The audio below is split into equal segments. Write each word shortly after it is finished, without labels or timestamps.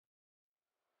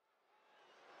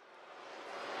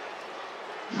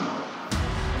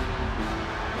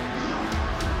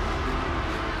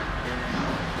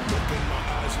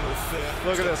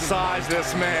Look at the size of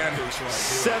this man.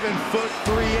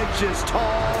 7'3"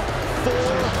 tall,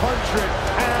 400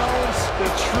 pounds. The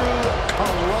true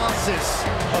colossus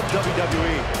of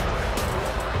WWE.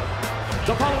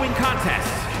 The following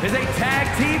contest is a tag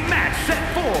team match set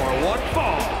for one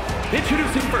fall.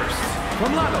 Introducing first,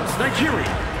 from Lagos, Nigeria,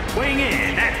 weighing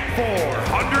in at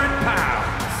 400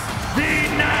 pounds, the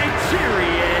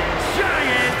Nigerian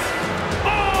Giant,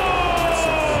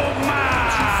 Omos!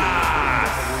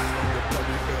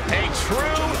 A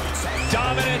true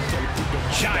dominant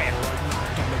giant.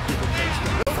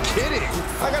 No kidding.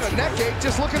 I got a neck ache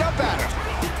just looking up at him.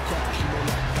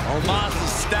 Omos'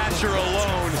 stature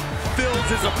alone fills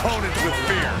his opponents with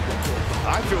fear.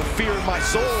 I feel fear in my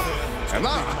soul. I'm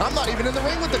not even in the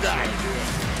ring with the guy.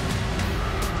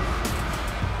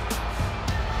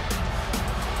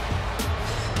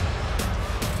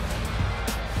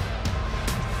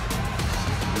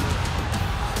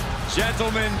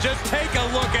 Gentlemen, just take a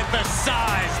look at the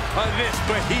size of this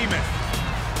behemoth.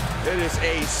 It is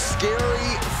a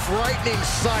scary, frightening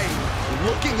sight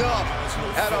looking up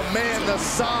at a man the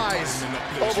size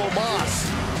of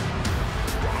Omos.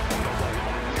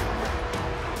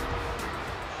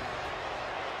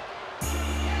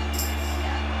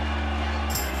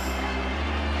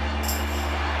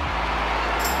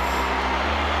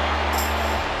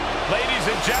 Ladies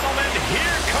and gentlemen,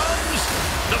 here comes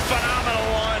the phenomenal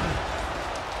one.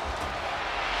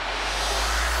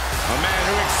 A man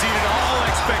who exceeded all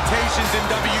expectations in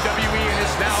WWE and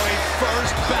is now a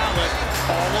first ballot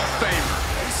Hall of Famer.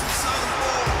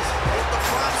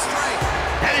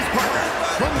 And his partner,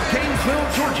 from Gainesville,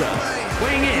 Georgia,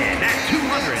 weighing in at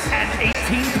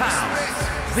 218 pounds,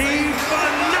 the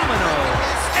phenomenal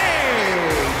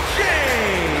AJ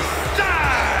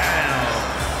Styles!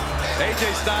 AJ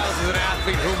Styles is an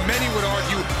athlete who many would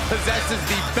argue possesses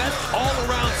the best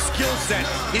all-around skill set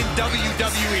in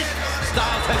WWE.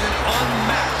 Styles has an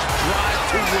unmatched drive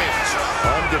to win.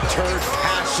 Undeterred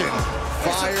passion,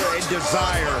 fire, and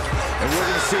desire. And we're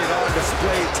going to see it on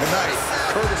display tonight,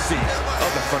 courtesy of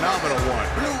the phenomenal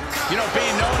one. You know,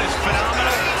 being known as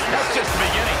phenomenal, that's just the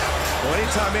beginning. Well,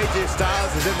 anytime AJ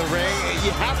Styles is in the ring,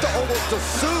 you have to almost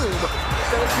assume that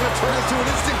it's going to turn into an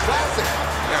instant classic.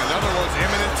 Yeah, another one's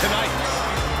imminent tonight.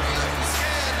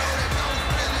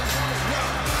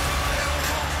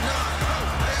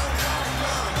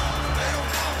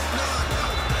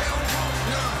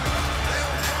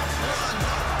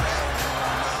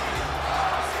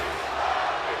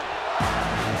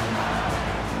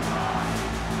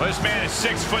 This man is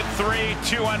 6'3",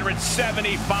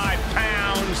 275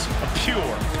 pounds of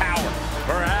pure power.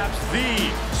 Perhaps the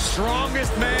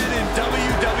strongest man in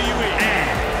WWE.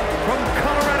 And from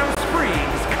Colorado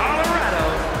Springs, Colorado,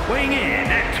 weighing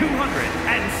in at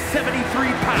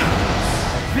 273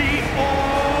 pounds, the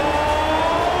almighty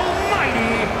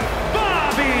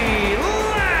Bobby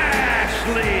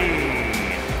Lashley!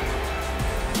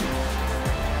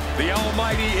 The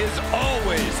Almighty is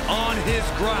always on his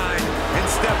grind and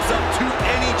steps up to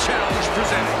any challenge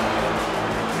presented.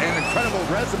 An incredible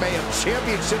resume of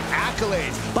championship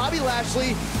accolades. Bobby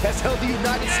Lashley has held the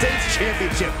United States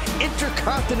Championship,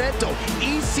 Intercontinental,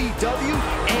 ECW,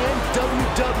 and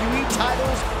WWE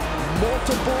titles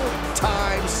multiple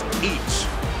times each.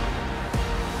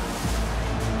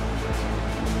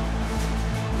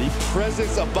 The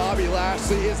presence of Bobby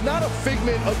Lashley is not a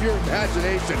figment of your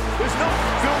imagination. There's no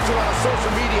filter on a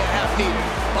social media app needed.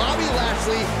 Bobby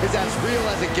Lashley is as real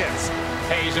as it gets.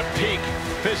 Hey, he's a peak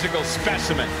physical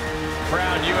specimen.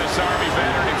 Proud U.S. Army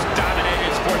veteran who's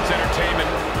dominated sports entertainment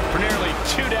for nearly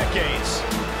 2 decades.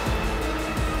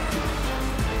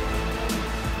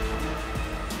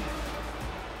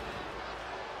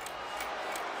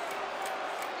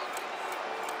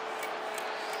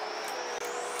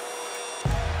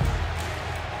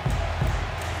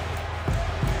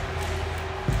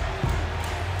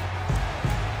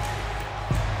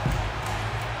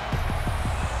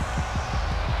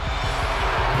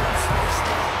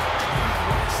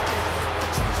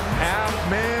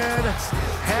 Man,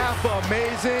 half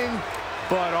amazing,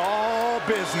 but all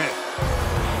business.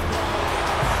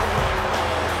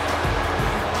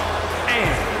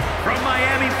 And from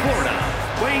Miami, Florida,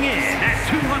 weighing in at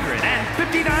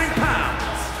 259 pounds,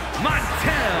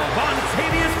 Montel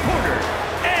Vontavious Porter,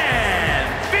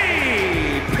 MVP!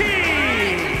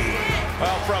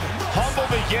 Well, from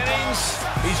humble beginnings,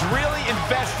 he's really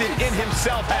invested in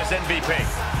himself as MVP.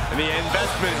 And the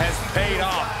investment has paid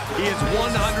off. He is 100%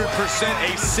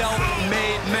 a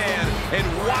self-made man and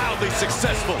wildly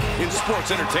successful in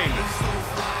sports entertainment.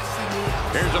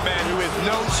 Here's a man who is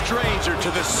no stranger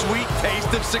to the sweet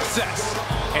taste of success.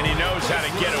 And he knows how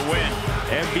to get a win.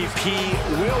 MVP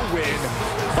will win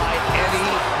by any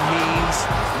means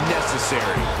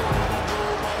necessary.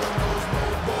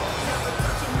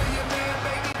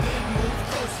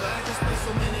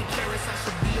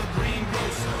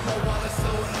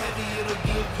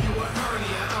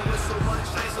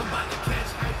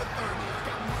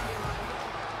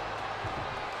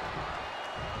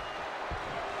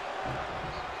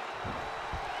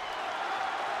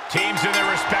 Teams in their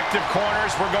respective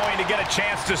corners, we're going to get a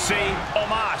chance to see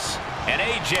Omos and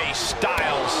AJ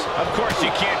Styles. Of course, you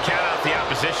can't count out the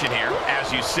opposition here,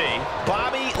 as you see.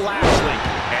 Bobby Lashley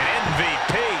and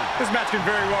MVP. This match can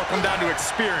very well come down to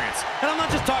experience. And I'm not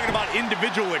just talking about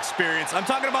individual experience. I'm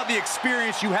talking about the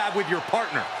experience you have with your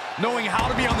partner. Knowing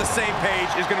how to be on the same page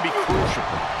is going to be crucial.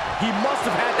 He must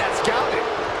have had that scouted.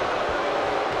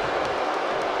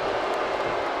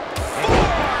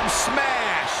 Forearm smash!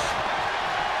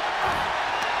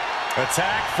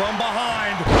 Attack from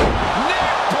behind.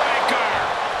 Neck breaker!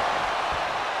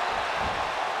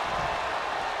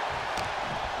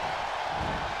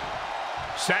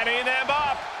 Setting them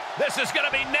up. This is going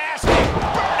to be nasty.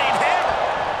 Burning hammer.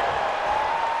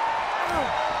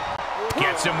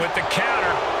 Gets him with the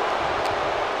counter.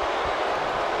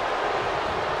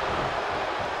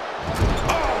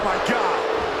 Oh, my God.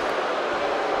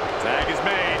 Tag is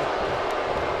made.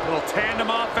 Little tandem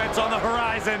offense on the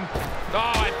horizon.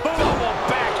 Oh, and double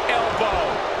back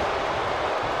elbow.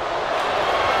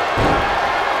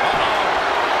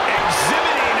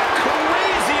 Exhibiting a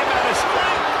crazy amount of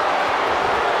strength.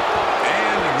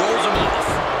 And rolls him off.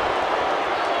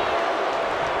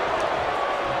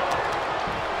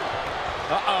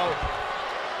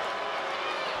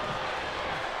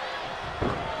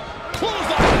 Close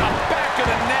on the back of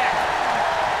the neck.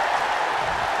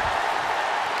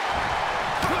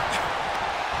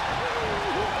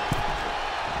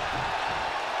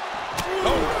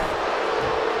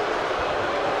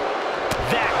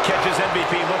 Catches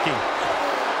MVP looking.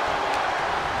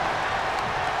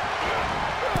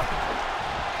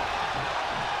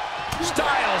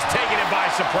 Styles taking it by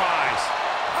surprise.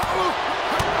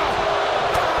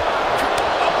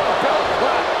 Belt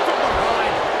clap from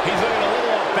behind. He's looking a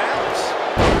little off balance.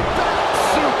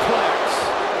 Suplex.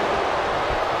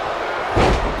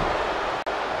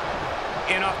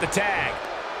 In off the tag.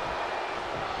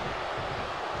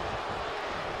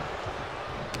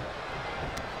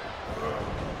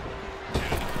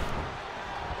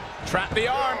 Trap the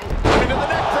arm. Into the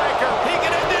neck breaker. He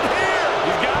can end it here.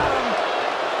 He's got him.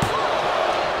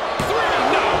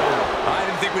 3. No. I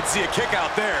didn't think we'd see a kick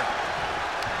out there.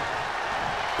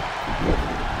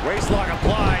 Waistlock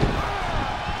applied.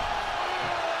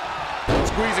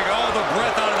 Squeezing all the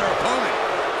breath out of their opponent.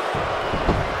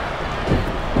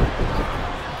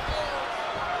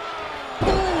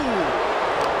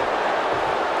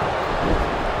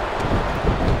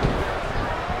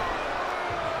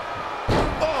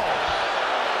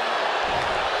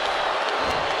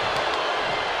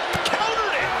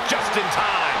 Just in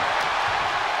time.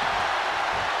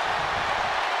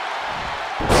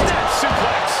 Step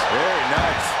suplex. Very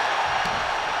nice.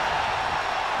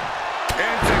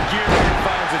 And Zagiri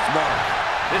finds its mark.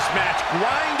 This match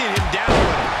grinded him down a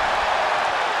little.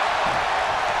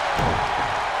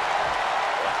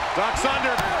 Ducks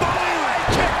under. Bodyweight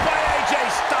kick by AJ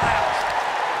Styles.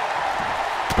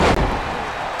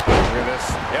 Look at this.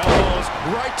 Elbows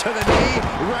right to the knee.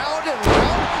 Round and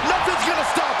round. Nothing's going to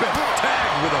stop him.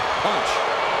 Tagged with a punch.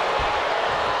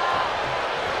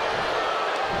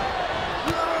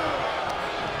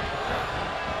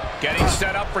 Getting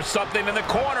set up for something in the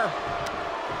corner.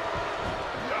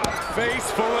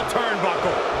 Face full of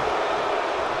turnbuckle.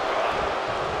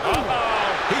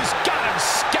 Uh-oh. He's got him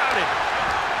scouted.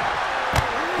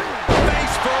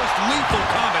 Face first lethal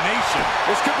combination.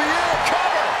 This could be it.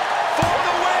 Cover for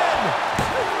the win.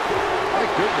 My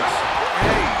goodness.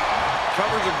 Hey,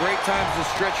 covers are great times to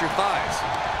stretch your thighs.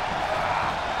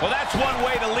 Well, that's one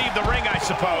way to leave the ring, I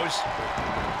suppose.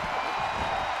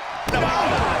 No,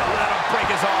 let him break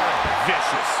his arm.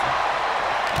 Vicious.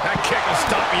 That kick will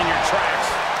stop you in your tracks.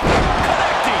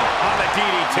 Connecting on the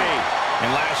DDT.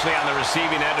 And Lashley on the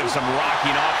receiving end of some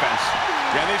rocking offense.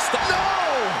 Yeah, they stop. No!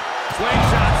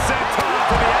 Slingshot sent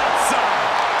to the outside.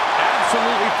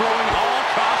 Absolutely throwing all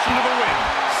caution to the wind.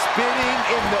 Spinning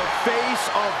in the face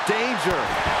of danger.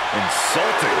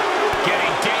 Insulting.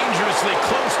 Getting dangerously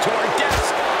close to our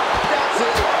desk. That's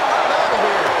it. I'm out of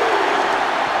here.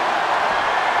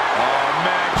 Oh,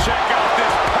 man, check out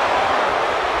this power.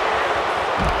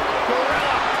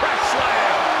 Gorilla press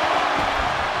slam.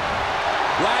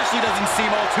 Lashley doesn't seem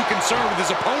all too concerned with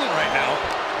his opponent right now.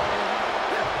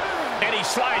 And he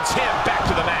slides him back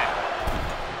to the mat.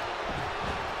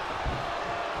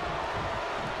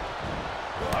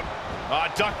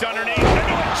 ducked underneath. Into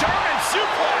a German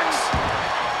suplex.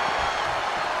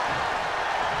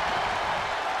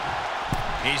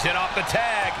 He's in off the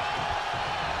tag.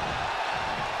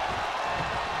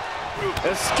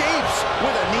 Escapes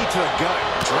with a knee to the gut.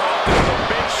 Dropped into a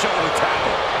big shoulder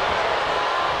tackle.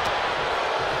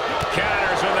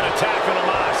 Counters with an attack on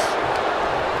Omos.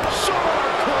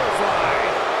 Shoulder clothesline.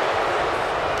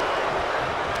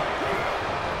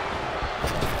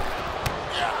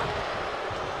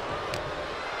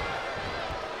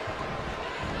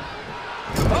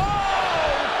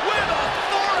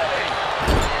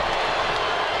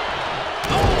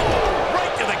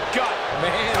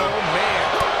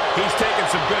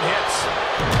 Some good hits.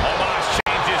 Omos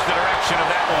changes the direction of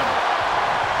that one.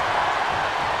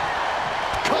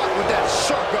 Caught with that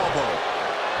sharp elbow.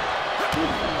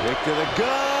 Kick to the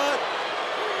gut.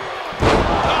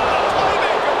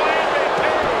 Playmaker by MVP.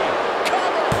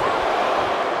 Cover.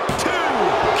 2.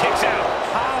 Kicks out.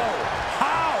 How?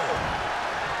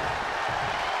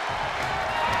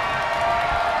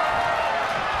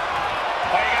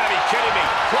 Oh, you gotta be kidding me.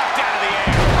 Plucked out of the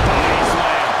air. Body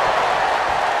slam.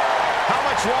 How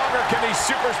much longer can these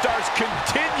superstars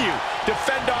continue to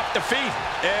fend off defeat?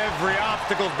 Every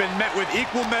obstacle's been met with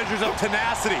equal measures of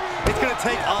tenacity. It's going to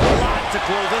take a lot to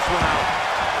close this one out.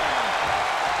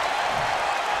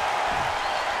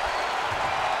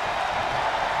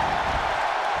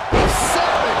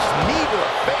 Savage knee to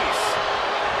the face.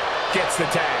 Gets the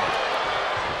tag.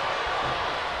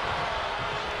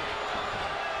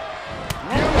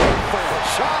 Beautiful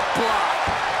chop block.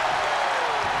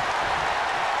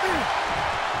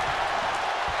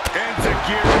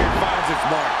 Enzuigiri finds its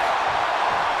mark.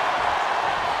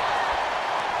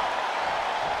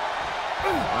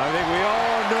 I think we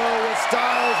all know what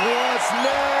Styles wants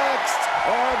next.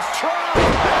 Arms trap.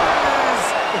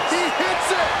 He hits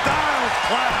it. Styles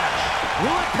clash.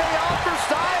 Will it pay off for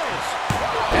Styles?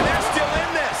 And they're still in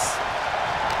this.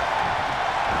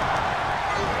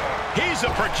 He's a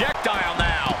projectile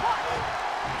now.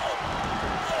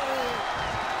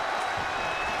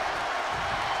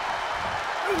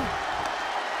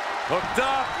 Hooked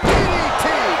up. DDT.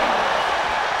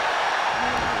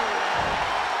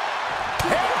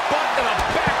 Headbutt to the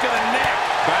back of the neck.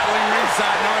 Battling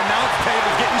ringside, and our announce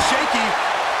table's getting shaky.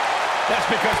 That's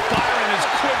because Byron is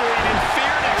quivering in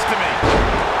fear next to me.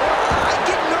 I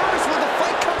get nervous when the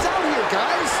fight comes out here,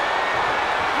 guys.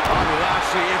 Bobby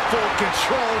Lashley in full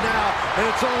control now, and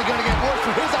it's only going to get worse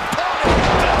for his opponent.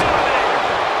 The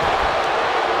Dominator.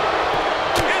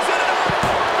 Is it enough?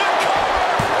 The cover.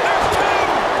 There's 2.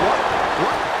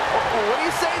 What do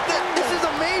you say? This is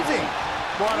amazing.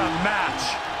 What a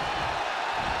match.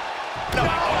 No,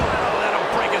 let him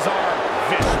break his arm.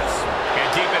 Vicious. And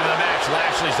deep into the match,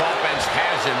 Lashley's offense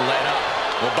hasn't let up.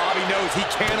 Well, Bobby knows he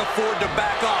can't afford to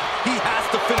back off. He has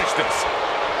to finish this.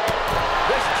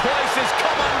 This place has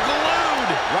come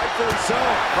unglued. Rightfully so.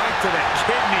 Right to the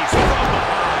kidneys from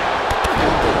behind.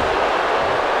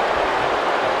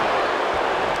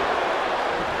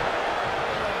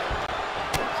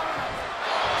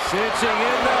 Cinching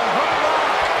in the hook.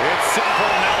 It's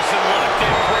simple. Nelson locked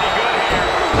in pretty good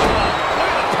here. Look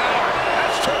at the power.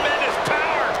 That's tremendous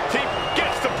power. He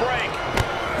gets the break.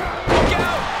 Look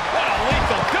out. What a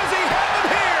lethal. Does he have him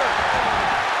here?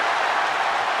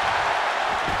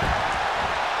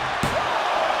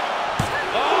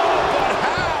 Oh,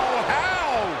 but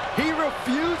how? He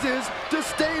refuses to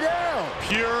stay down.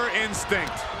 Pure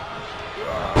instinct.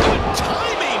 Good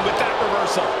timing with that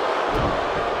reversal.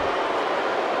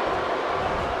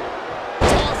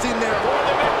 Tossing there. For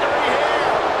the victory here.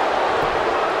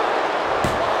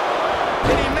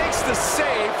 And he makes the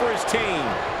save for his team.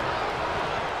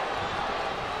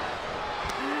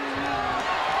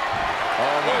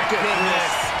 Oh my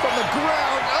goodness. From the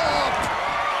ground up.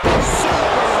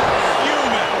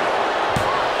 Superhuman.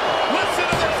 Listen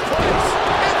to this place.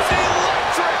 It's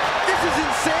electric. This is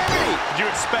insanity. Did you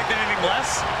expect anything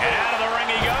less? And out of the ring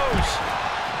he goes.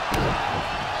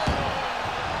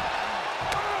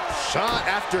 Shot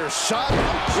after shot.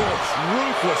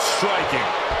 Ruthless striking.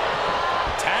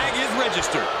 Tag is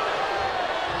registered.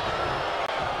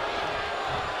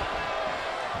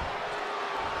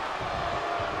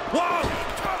 Whoa! Oh,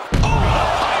 the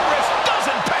high risk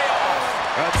doesn't pay off.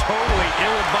 A totally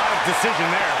ill-advised decision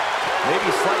there.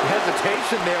 Maybe slight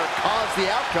hesitation there caused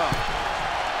the outcome.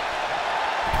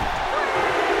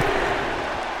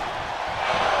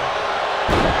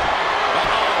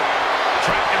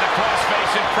 Trapped in the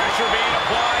crossface and pressure being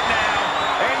applied now.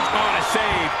 And on a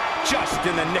save, just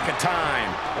in the nick of time.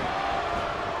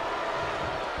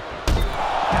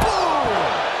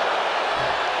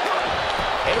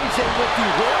 AJ with the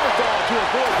wherewithal to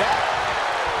avoid that.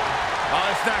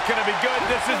 That's not going to be good.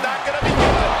 This is not going to be good.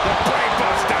 The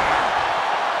brainbuster.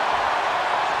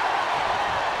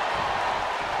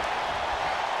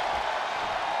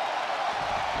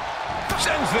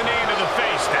 Sends the knee into the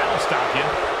face. That'll stop you.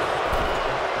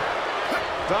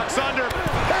 Ducks under.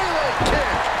 Pele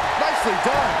kick. Nicely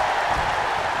done.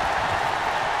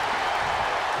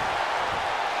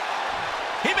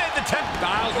 He made the 10.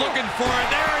 Styles looking for it.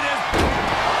 There it is.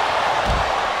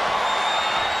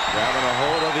 Grabbing a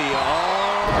hold of the arm.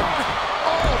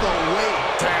 All the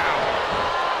weight down.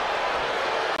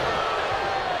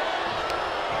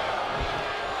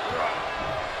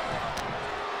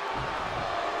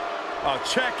 Oh,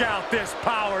 check out this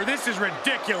power. This is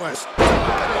ridiculous.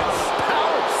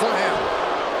 Power slam.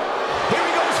 Here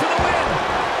he goes for the win.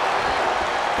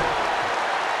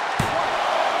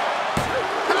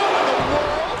 How in the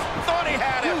world? Thought he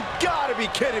had it. You gotta be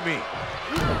kidding me.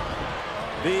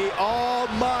 The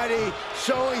Almighty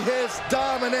showing his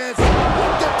dominance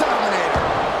with the Dominator.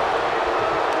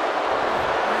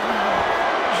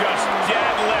 Just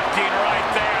deadlifting right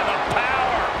there. The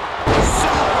power.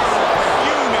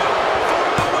 Unit.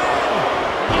 For the win.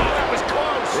 Oh, that was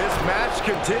close. This match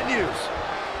continues.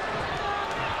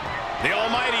 The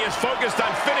Almighty is focused on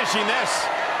finishing this.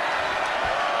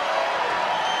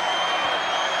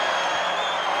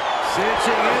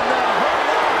 Cinching in the hurt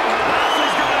lock.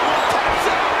 Lashley's got it. Taps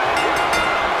out.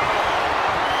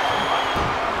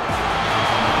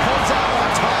 Comes out on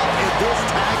top in this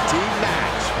tag team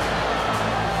match.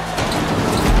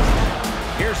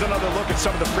 Here's another look at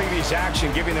some of the previous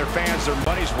action, giving their fans their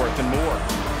money's worth and more.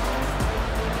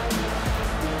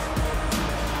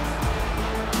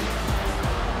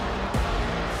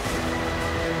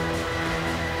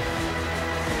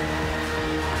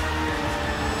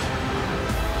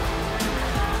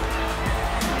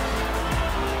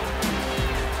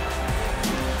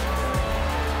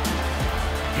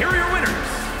 Here are your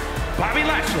winners, Bobby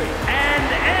Lashley and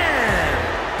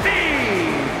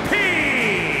MVP.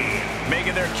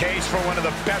 Making their case for one of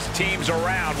the best teams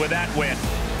around with that win.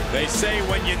 They say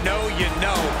when you know,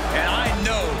 and I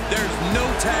know there's no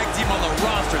tag team on the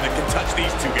roster that can touch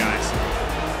these two guys.